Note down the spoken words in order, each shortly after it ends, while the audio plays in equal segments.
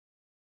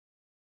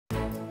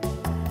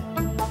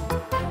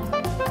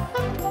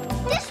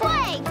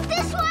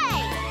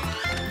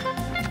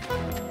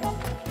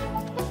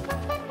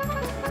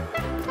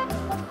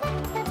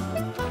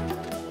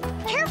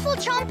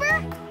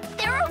Chomper?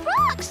 There are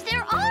rocks!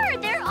 There are!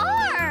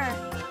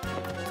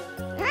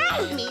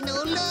 Me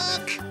no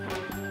look.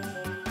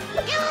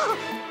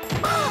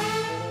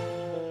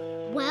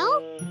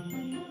 Well,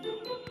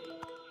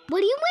 what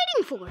are you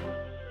waiting for?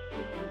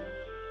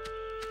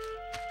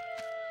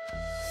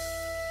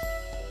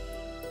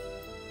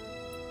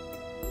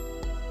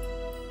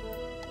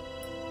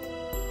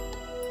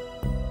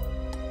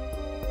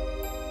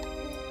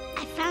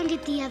 I found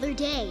it the other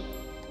day.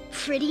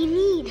 Pretty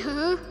neat,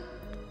 huh?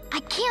 I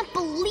can't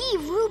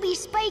believe Ruby,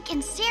 Spike,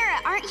 and Cera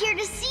aren't here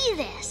to see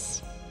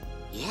this.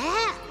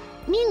 Yeah,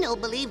 me no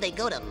believe they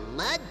go to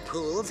mud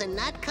pools and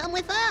not come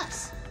with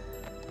us.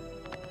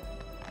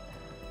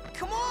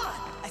 Come on!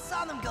 I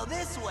saw them go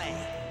this way.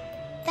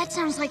 That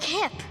sounds like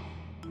Hip.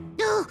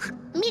 No,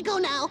 me go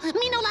now.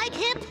 Me no like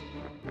hip.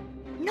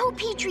 No,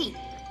 Petrie.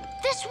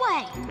 This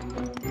way.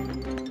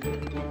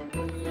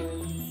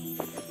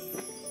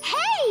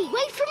 Hey,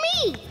 wait for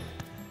me!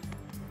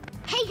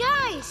 Hey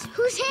guys,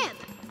 who's Hip?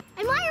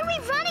 And why are we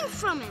running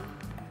from him?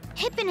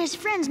 Hip and his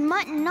friends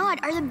Mutt and Nod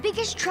are the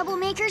biggest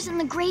troublemakers in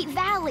the Great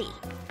Valley.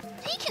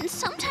 They can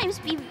sometimes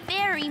be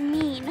very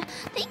mean.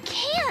 They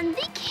can.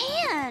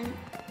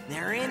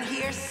 They're in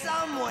here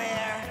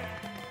somewhere.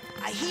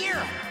 I hear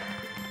them.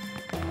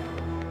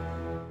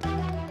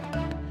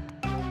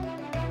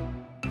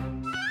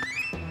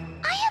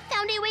 I have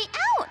found a way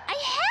out. I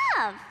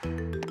have.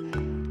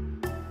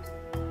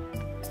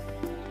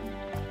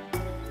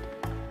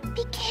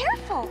 Be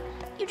careful.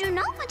 You do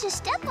not want to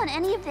step on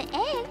any of the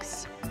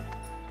eggs.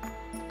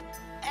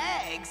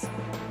 Eggs?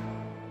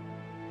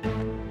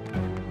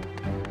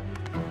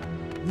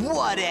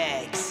 What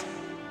eggs?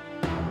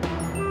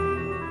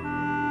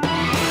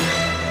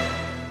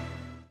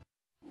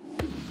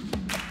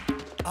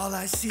 All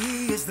I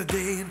see is the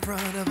day in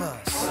front of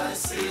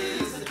us.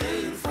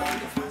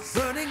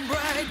 Burning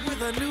bright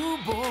with a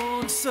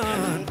newborn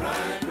sun.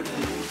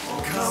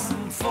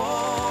 Come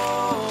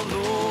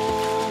follow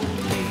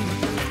me.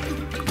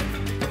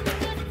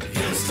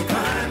 Hills to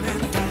climb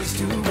and valleys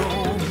to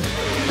roam.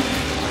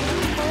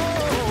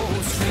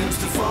 Oh, streams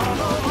to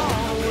follow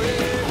all the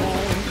way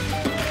home.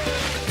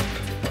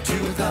 To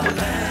the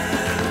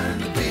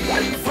land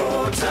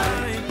before time.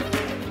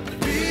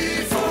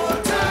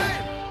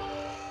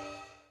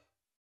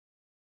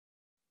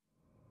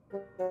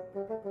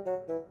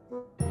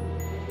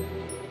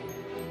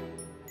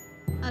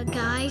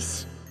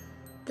 Guys,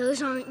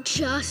 those aren't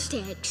just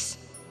eggs.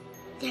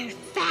 They're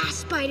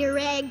fast biter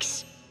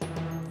eggs.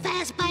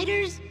 Fast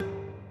biters?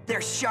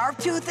 They're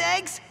sharp-tooth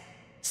eggs?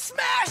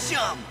 Smash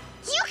them!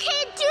 You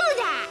can't do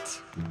that!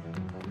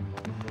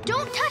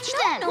 Don't touch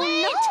them!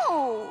 Wait!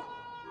 No!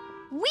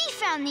 We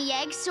found the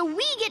eggs, so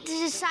we get to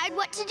decide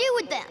what to do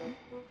with them.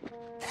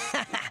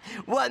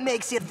 What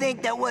makes you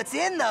think that what's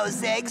in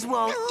those eggs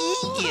won't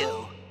eat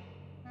you?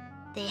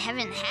 They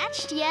haven't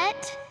hatched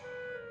yet.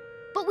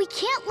 But we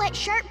can't let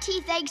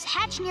sharp-teeth eggs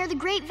hatch near the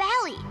Great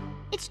Valley.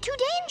 It's too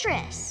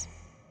dangerous.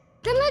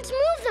 Then let's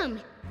move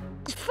them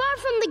as far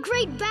from the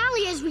Great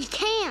Valley as we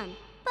can.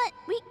 But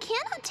we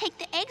cannot take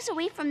the eggs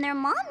away from their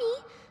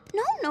mommy.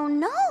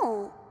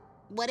 No.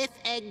 What if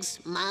Egg's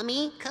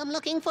mommy come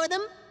looking for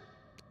them?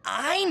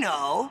 I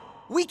know.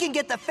 We can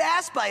get the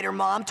fast biter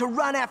mom to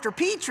run after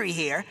Petrie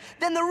here,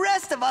 then the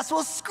rest of us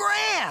will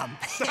scram.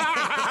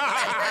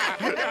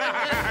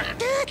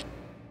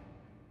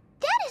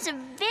 That is a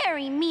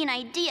very mean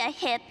idea,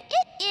 Hip.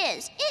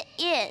 It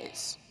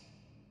is.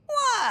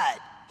 What?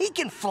 He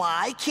can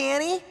fly,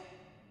 can't he?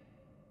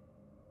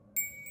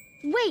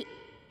 Wait,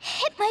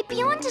 Hip might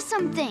be onto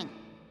something.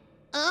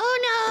 Oh,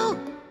 no!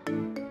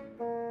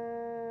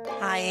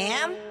 I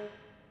am?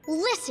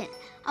 Listen,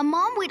 a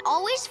mom would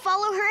always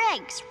follow her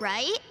eggs,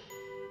 right?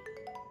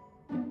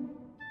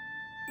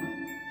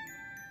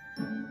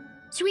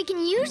 So we can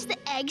use the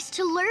eggs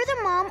to lure the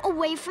mom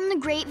away from the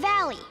Great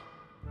Valley.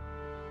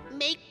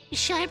 Make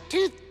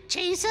Sharptooth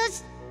chase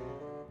us?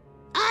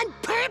 On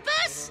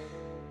purpose?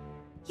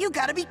 You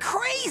gotta be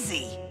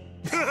crazy.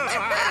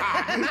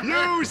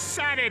 You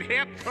said it,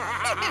 Hip.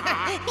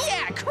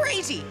 Yeah,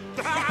 crazy.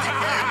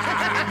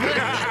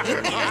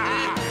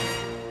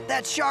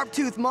 That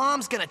sharp-toothed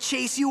mom's gonna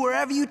chase you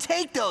wherever you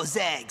take those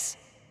eggs.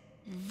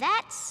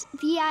 That's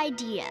the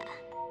idea.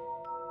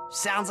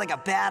 Sounds like a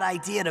bad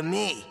idea to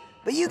me.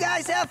 But you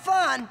guys have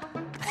fun.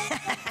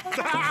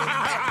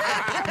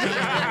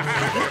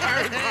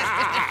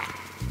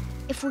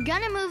 If we're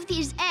gonna move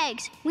these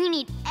eggs, we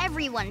need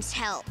everyone's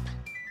help.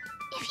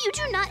 If you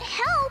do not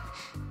help,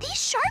 these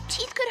sharp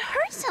teeth could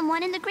hurt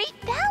someone in the Great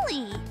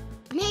Valley.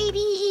 Maybe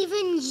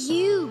even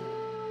you.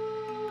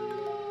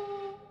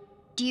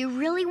 Do you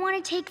really want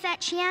to take that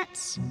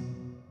chance?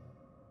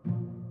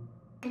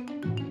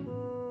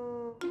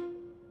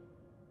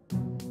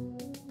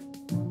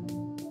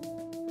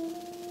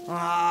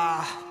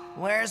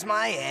 Where's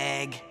my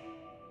egg?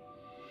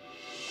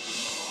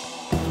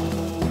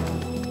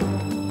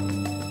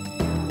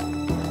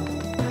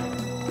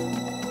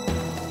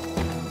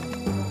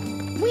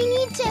 We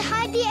need to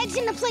hide the eggs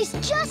in a place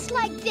just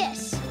like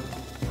this.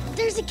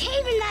 There's a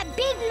cave in that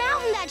big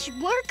mountain that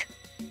should work.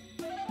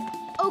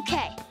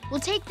 Okay, we'll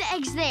take the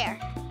eggs there.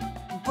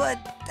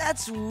 But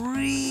that's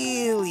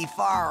really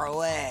far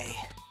away.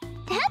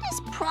 That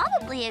is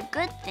probably a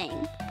good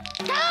thing.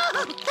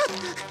 No!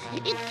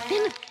 It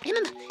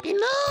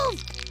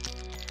moved!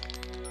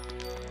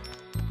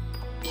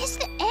 Is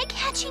the egg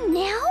hatching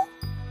now?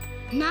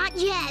 Not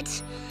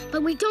yet,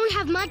 but we don't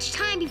have much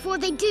time before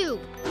they do.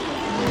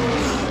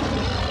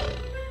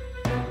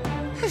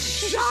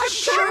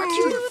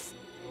 Sharktooth!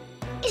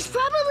 It's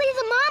probably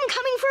the mom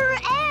coming for her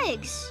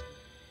eggs.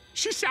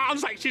 She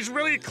sounds like she's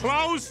really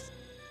close.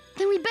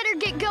 Then we better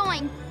get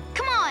going.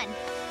 Come on.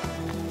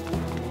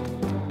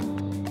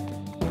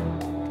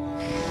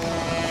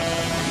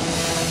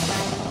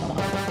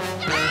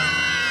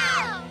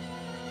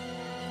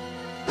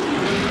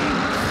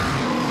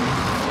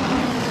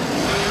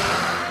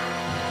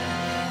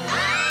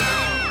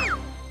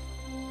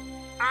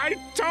 I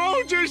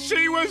told you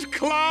she was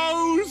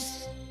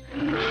close.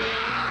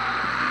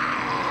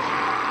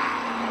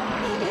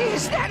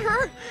 Is that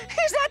her?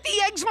 Is that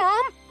the eggs,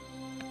 Mom?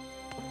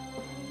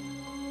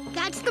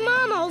 That's the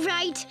mom, all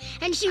right,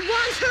 and she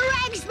wants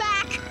her eggs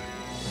back.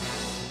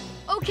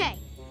 Okay,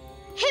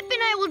 Hip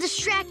and I will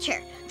distract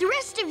her. The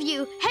rest of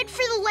you head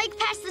for the lake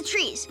past the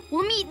trees.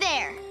 We'll meet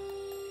there.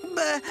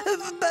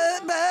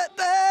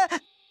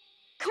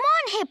 Come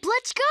on, Hip,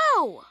 let's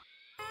go.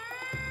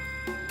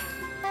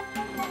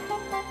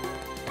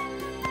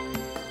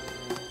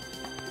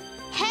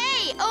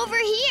 Hey, over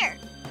here.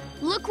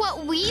 Look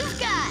what we've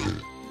got.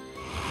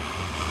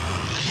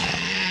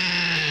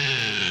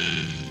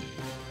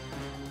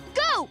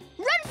 Go!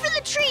 Run for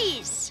the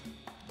trees!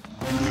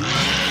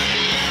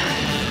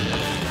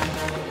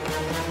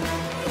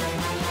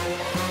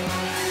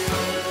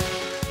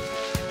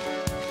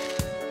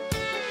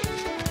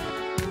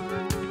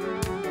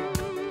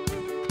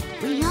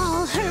 We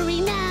all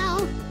hurry now.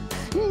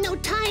 No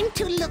time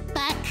to look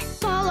back.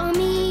 Follow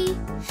me.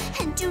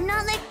 And do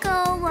not let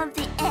go of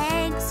the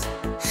eggs.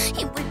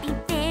 It would be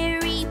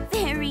very,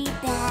 very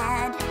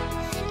bad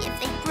if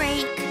they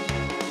break.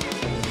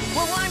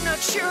 Well, I'm not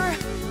sure.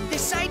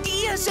 This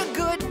idea's a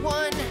good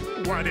one.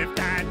 What if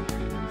that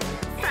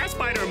fast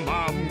spider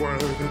mom were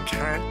to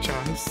catch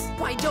us?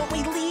 Why don't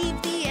we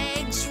leave the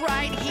eggs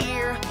right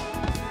here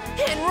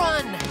and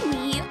run?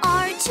 We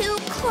are too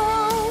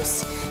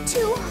close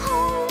to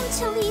home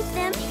to leave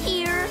them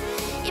here.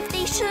 If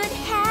they should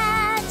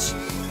hatch,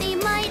 they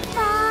might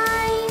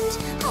find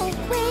a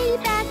way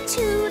back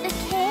to the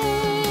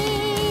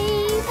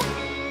cave.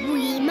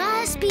 We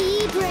must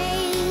be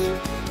brave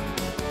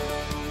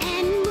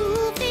and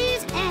move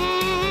these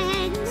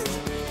eggs.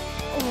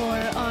 Or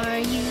are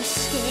you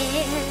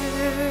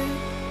scared?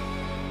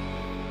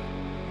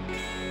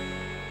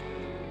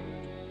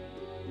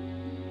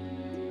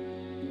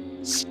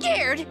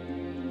 Scared?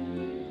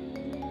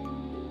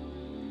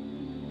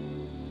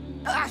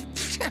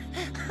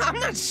 I'm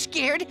not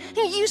scared.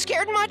 You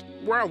scared much?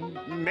 Well,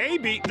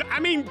 maybe. I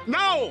mean,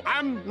 no,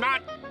 I'm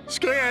not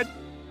scared.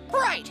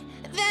 Right.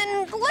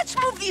 Then let's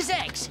move these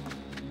eggs.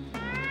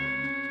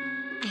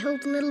 I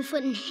hope Littlefoot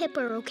and Hip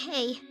are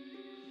okay.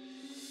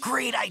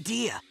 Great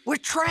idea. We're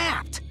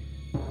trapped.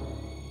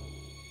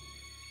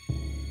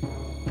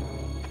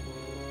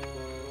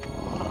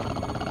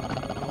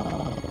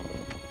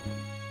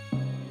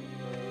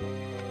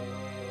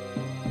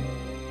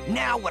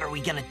 Now what are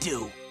we gonna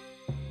do?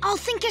 I'll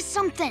think of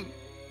something.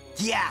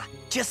 Yeah,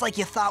 just like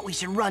you thought we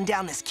should run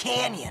down this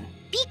canyon.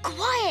 Be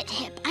quiet,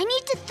 Hip. I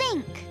need to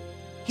think.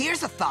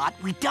 Here's a thought.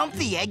 We dump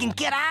the egg and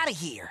get out of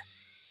here.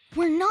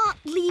 We're not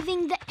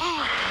leaving the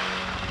egg.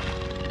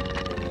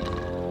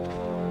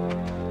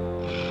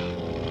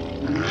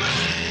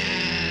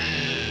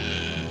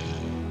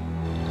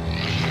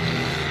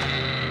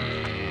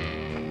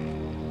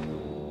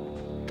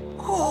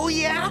 Oh,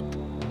 yeah?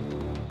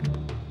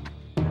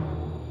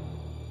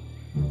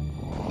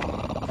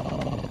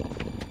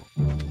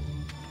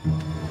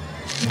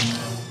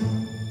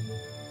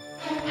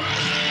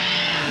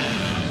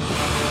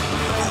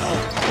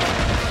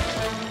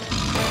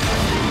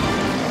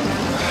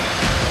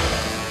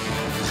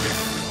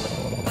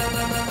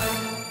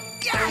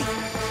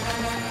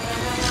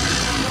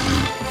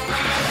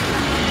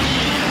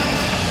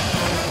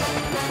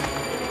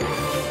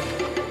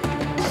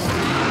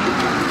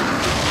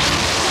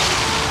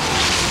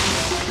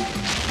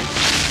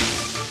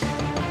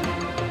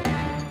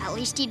 At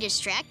least you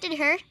distracted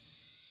her.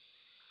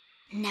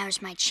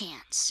 Now's my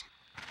chance.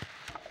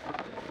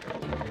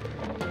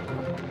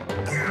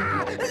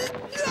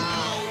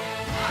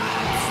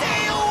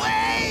 Stay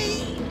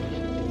away!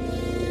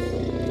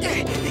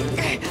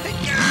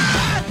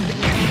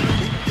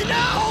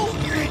 No!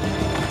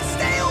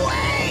 Stay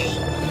away!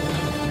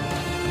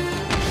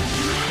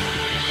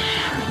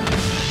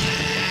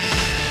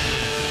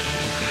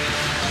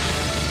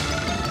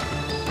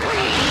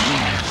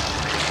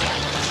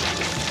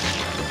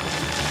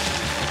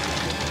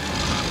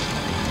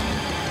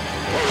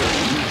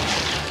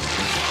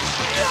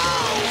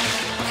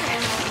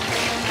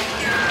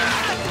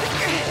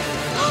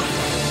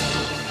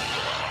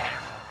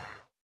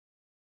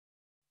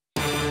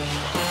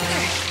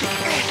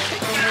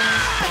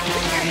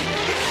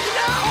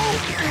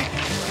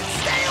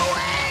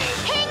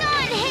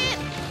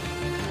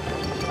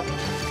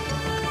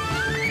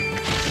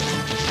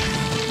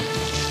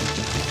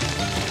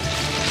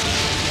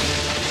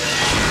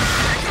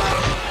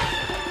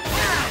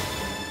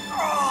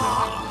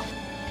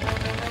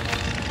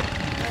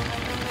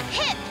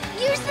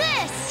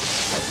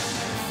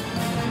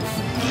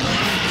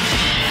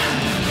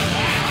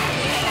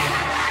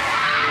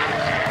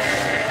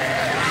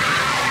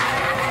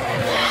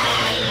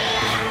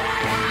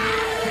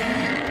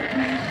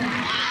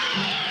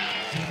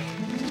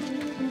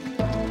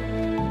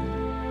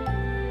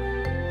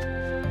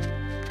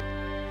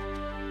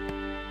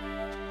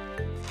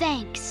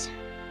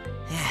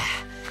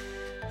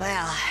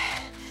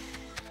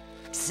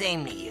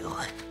 Same to you.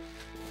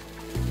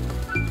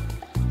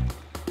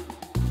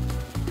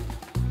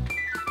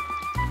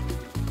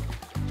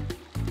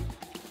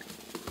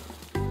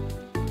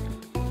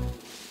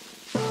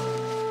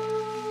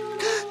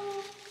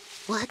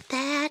 What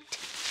that?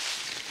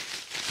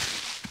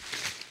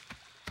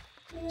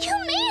 You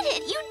made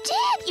it! You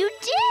did! You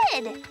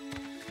did!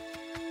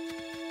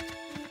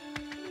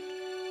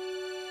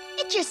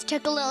 It just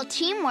took a little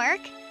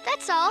teamwork,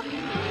 that's all.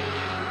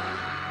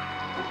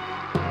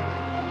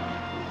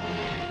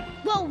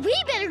 Well, we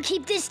better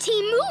keep this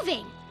team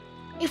moving.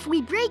 If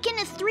we break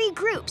into 3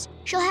 groups,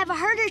 she'll have a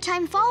harder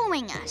time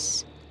following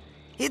us.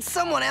 It's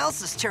someone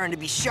else's turn to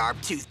be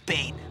sharp-tooth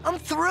bait. I'm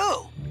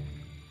through.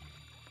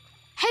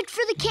 Head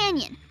for the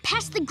canyon,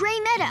 past the gray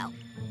meadow.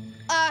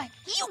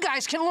 You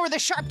guys can lure the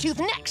sharp-tooth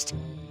next.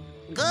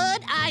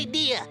 Good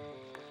idea.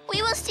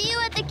 We will see you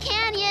at the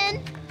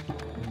canyon.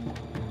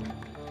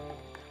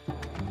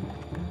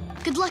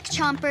 Good luck,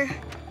 Chomper.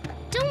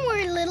 Don't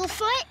worry,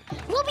 Littlefoot.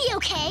 We'll be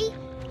okay.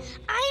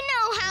 I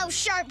know how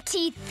sharp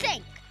teeth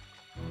think.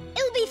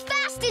 It'll be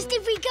fastest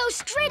if we go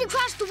straight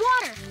across the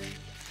water.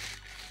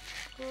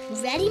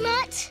 Ready,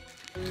 Mutt?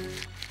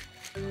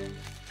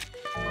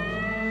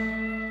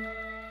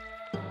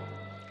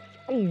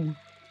 It'll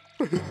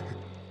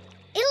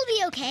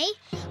be okay.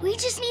 We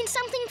just need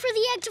something for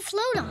the egg to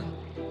float on.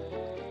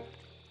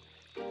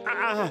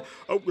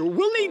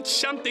 We'll need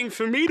something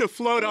for me to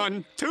float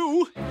on,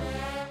 too.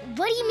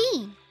 What do you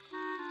mean?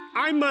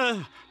 I'm,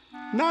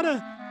 not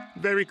a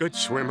very good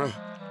swimmer.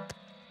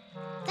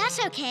 That's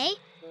okay.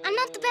 I'm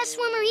not the best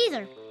swimmer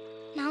either.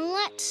 Now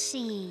let's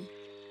see.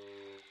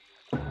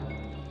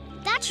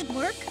 That should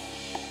work.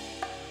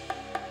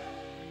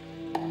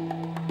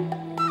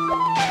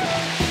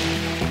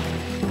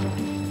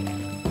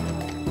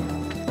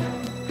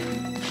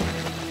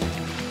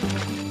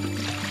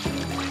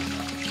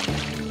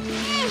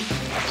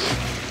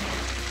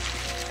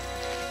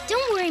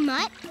 Don't worry,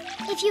 Mutt.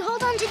 If you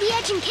hold on to the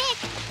edge and kick,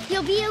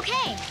 you'll be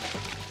okay.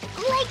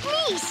 Like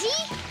me,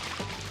 see?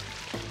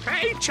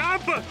 Hey,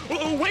 Chomper!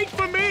 Wait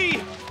for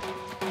me!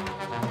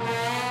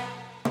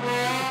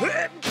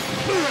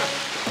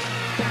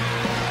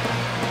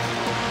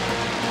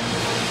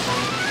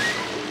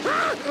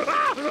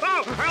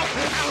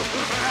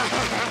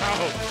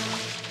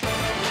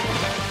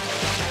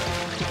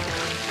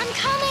 I'm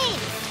coming!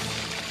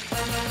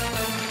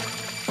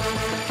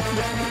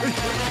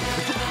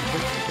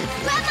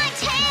 Grab my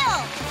tail!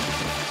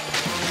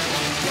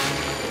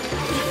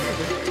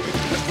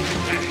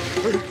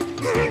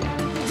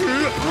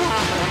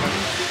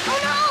 Oh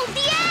no,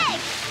 the egg!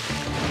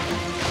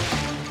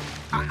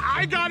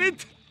 I got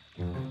it!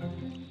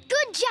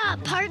 Good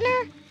job,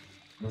 partner.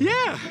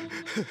 Yeah!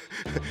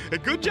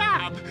 Good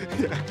job!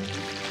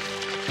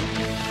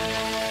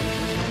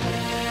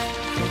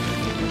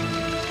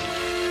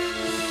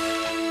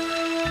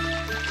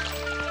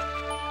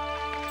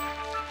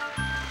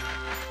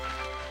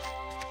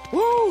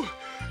 Woo!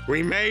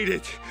 We made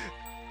it!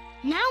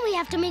 Now we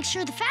have to make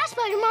sure the Fast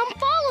Spider Mom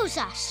follows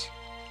us.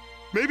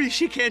 Maybe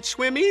she can't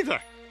swim either.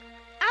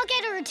 I'll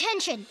get her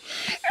attention.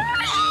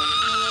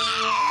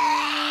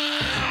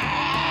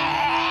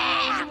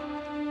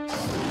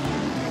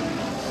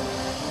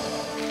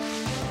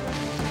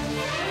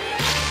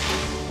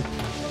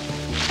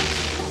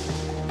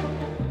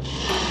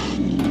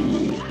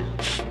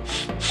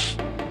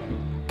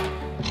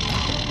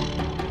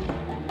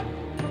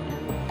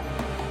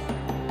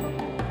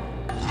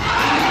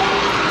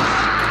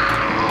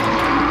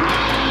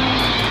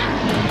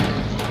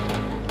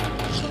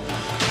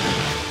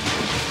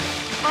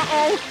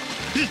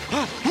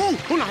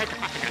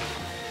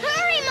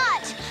 Hurry,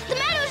 Mutt! The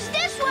meadow's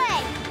this way!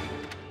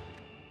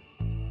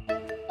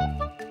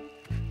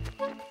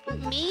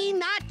 Me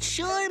not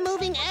sure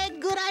moving egg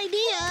good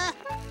idea.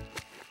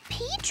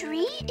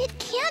 Petrie, it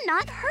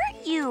cannot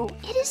hurt you.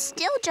 It is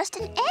still just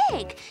an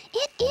egg.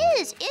 It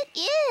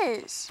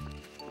is.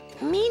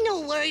 Me no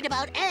worried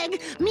about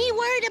egg. Me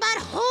worried about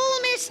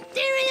whole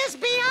mysterious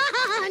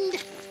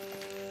beyond.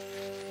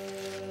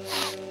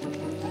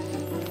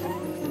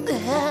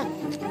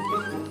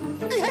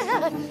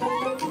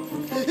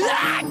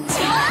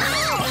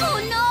 Oh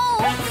no!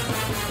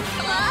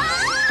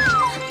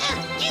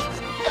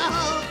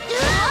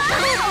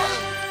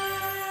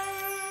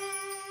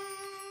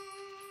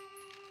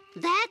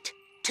 That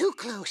too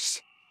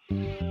close.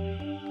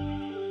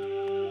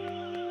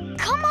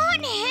 Come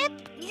on, Hip!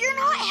 You're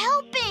not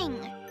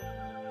helping!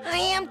 I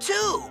am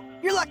too.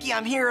 You're lucky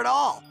I'm here at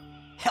all.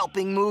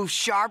 Helping move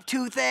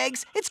sharp-tooth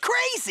eggs? It's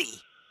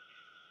crazy.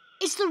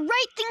 It's the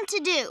right thing to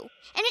do,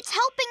 and it's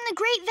helping the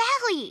Great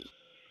Valley.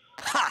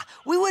 Ha!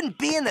 We wouldn't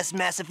be in this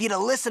mess if you'd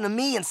have listened to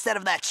me instead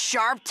of that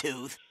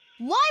sharp-tooth.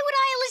 Why would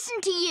I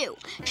listen to you?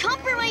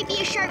 Chomper might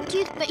be a sharp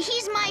tooth, but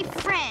he's my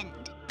friend.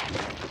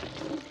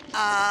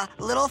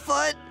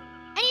 Littlefoot?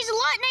 And he's a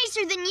lot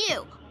nicer than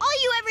you.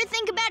 All you ever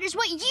think about is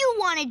what you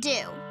want to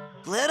do.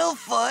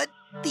 Littlefoot,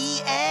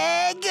 the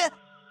egg?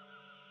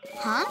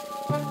 Huh?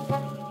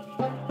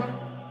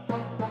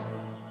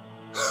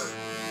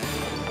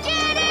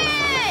 Get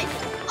it!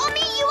 I'll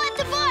meet you at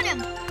the bottom.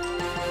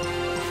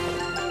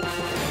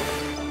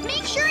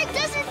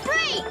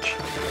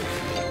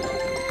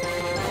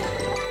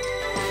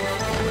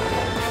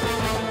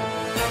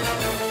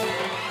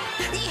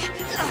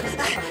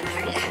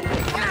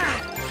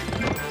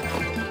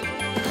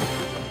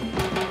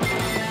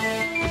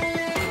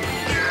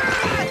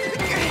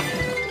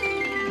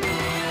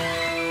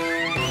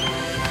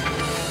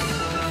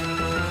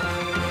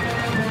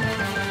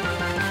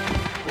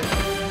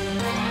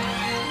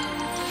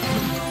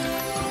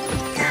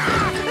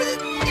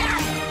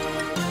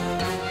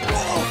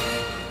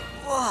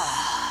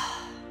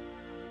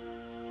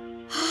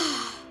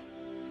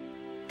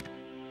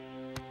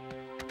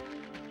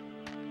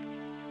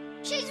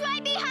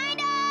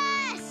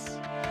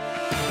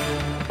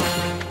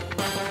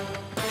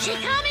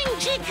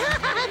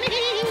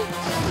 coming!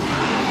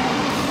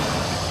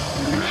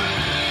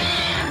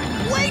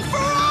 Wait for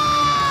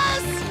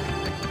us!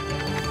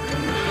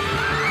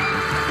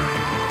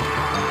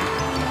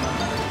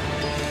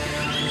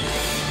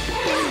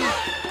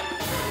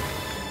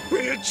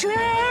 We're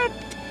trapped!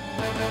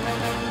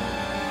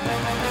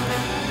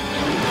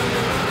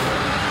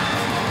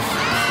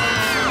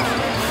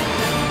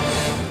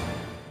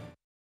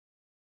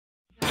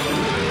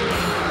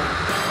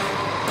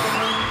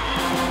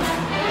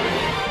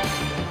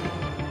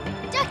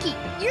 Ducky,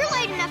 you're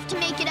light enough to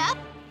make it up.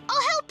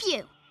 I'll help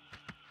you.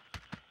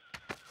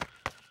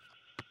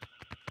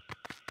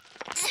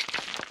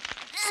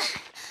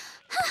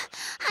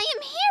 I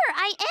am here,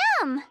 I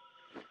am.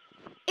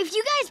 If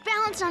you guys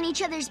balance on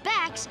each other's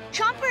backs,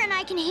 Chomper and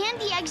I can hand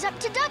the eggs up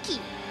to Ducky.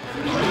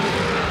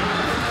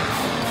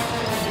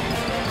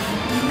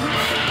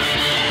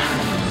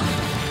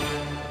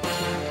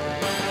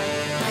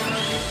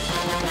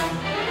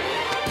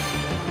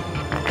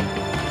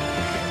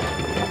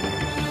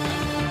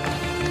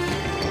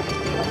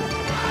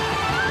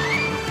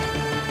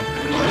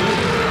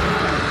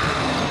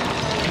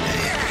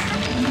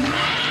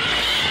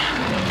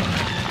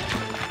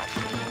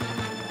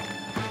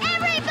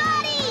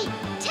 Everybody,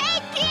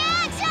 take the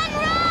eggs and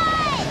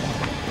run!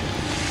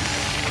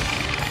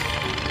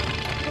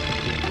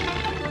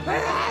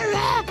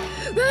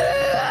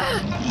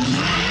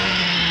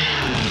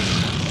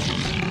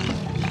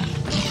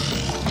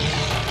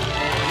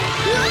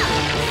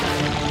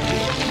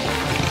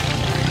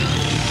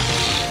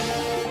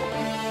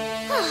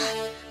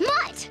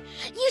 Mutt,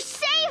 you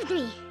saved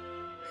me!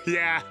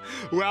 Yeah,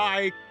 well,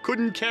 I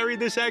couldn't carry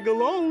this egg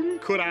alone,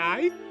 could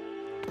I?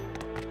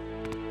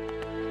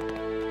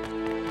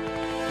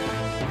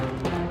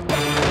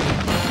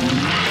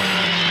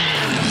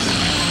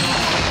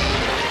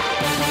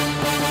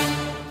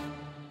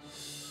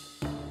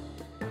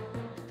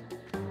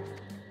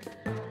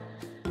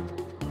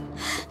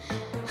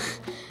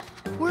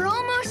 We're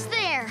almost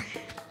there.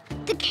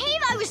 The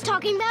cave I was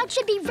talking about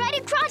should be right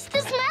across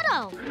this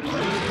meadow.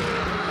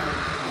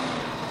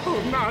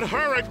 Oh, not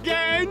her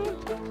again!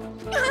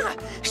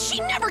 She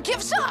never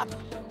gives up.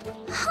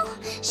 Oh,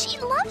 she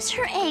loves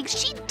her eggs.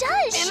 She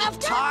does. Enough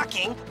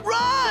talking!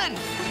 Run!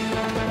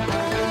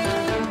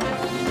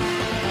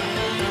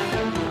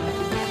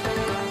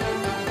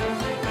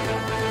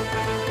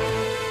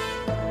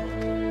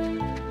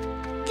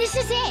 This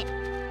is it.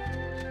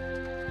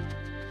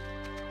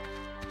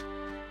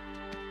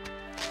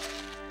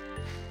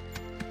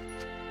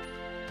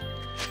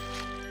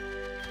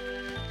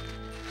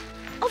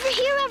 Over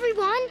here,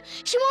 everyone.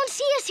 She won't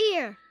see us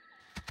here.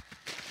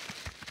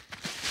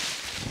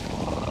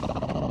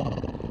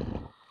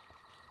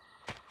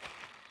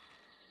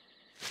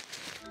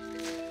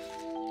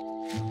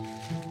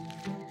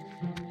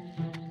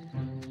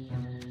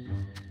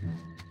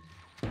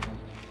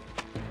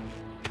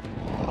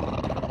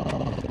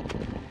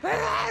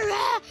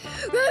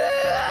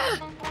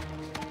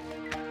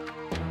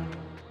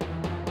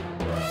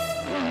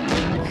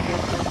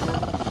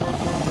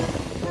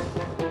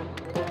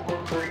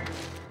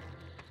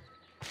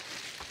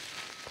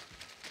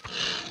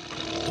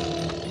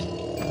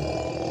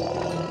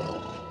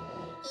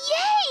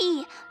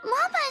 Yay!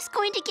 Mama is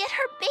going to get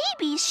her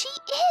baby. She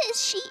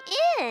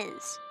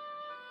is.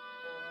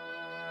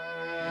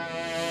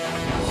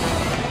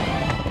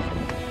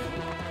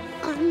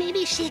 Or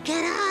maybe she'll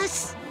get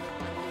us.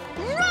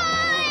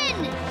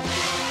 Run!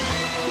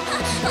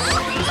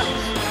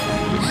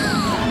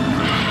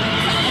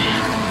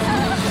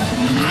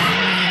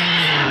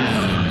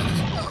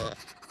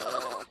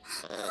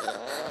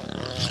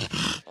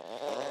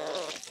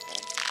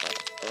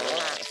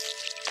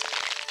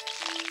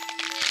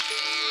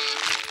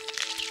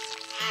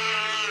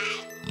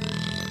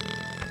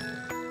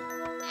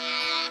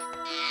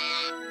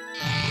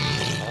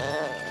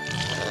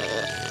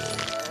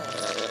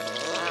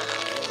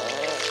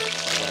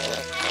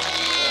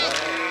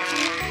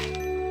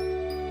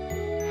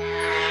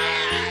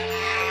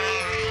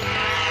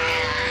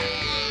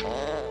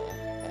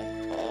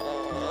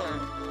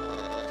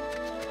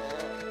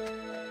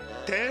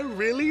 There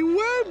really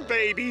were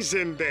babies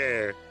in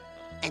there.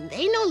 And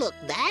they don't look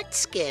that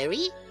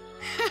scary.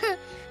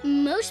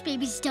 Most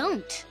babies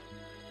don't.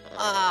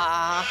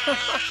 Now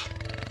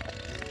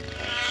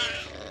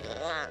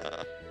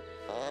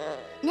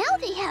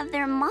they have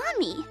their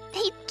mommy.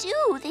 They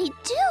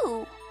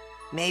do.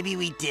 Maybe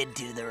we did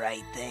do the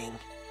right thing.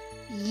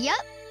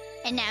 Yup.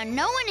 And now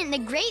no one in the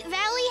Great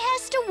Valley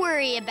has to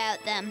worry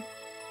about them.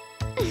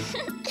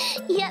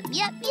 Yep.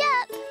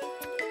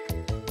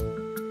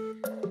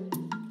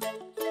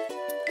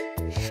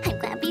 I'm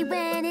glad we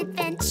went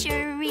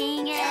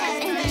adventuring.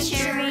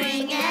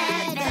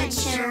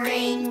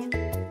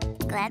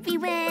 Glad we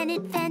went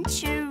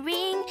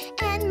adventuring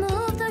and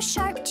moved those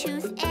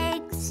sharp-tooth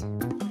eggs.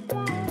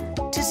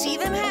 To see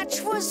them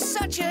hatch was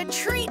such a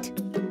treat.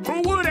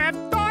 Who would have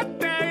thought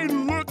they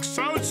look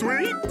so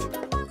sweet?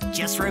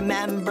 Just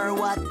remember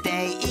what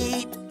they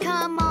eat.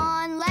 Come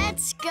on,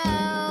 let's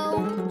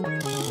go.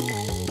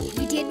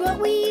 We did what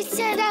we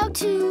set out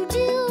to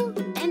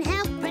do.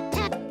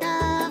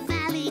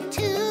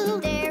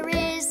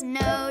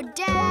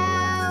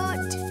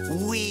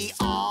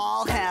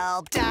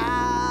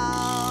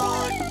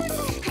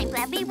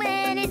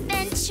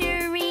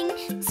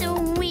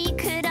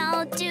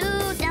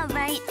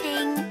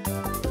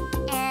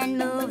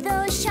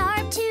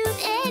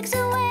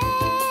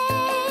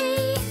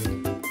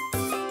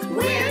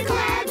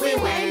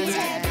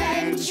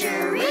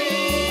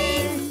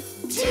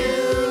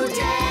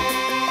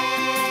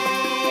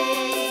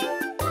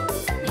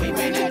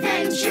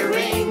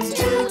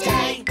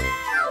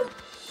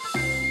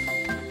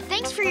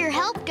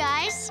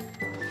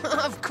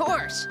 Of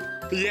course.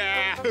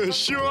 Yeah,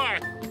 sure.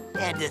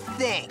 And to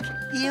think,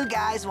 you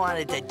guys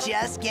wanted to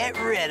just get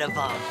rid of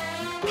them.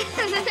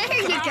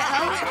 There you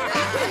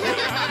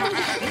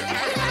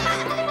go.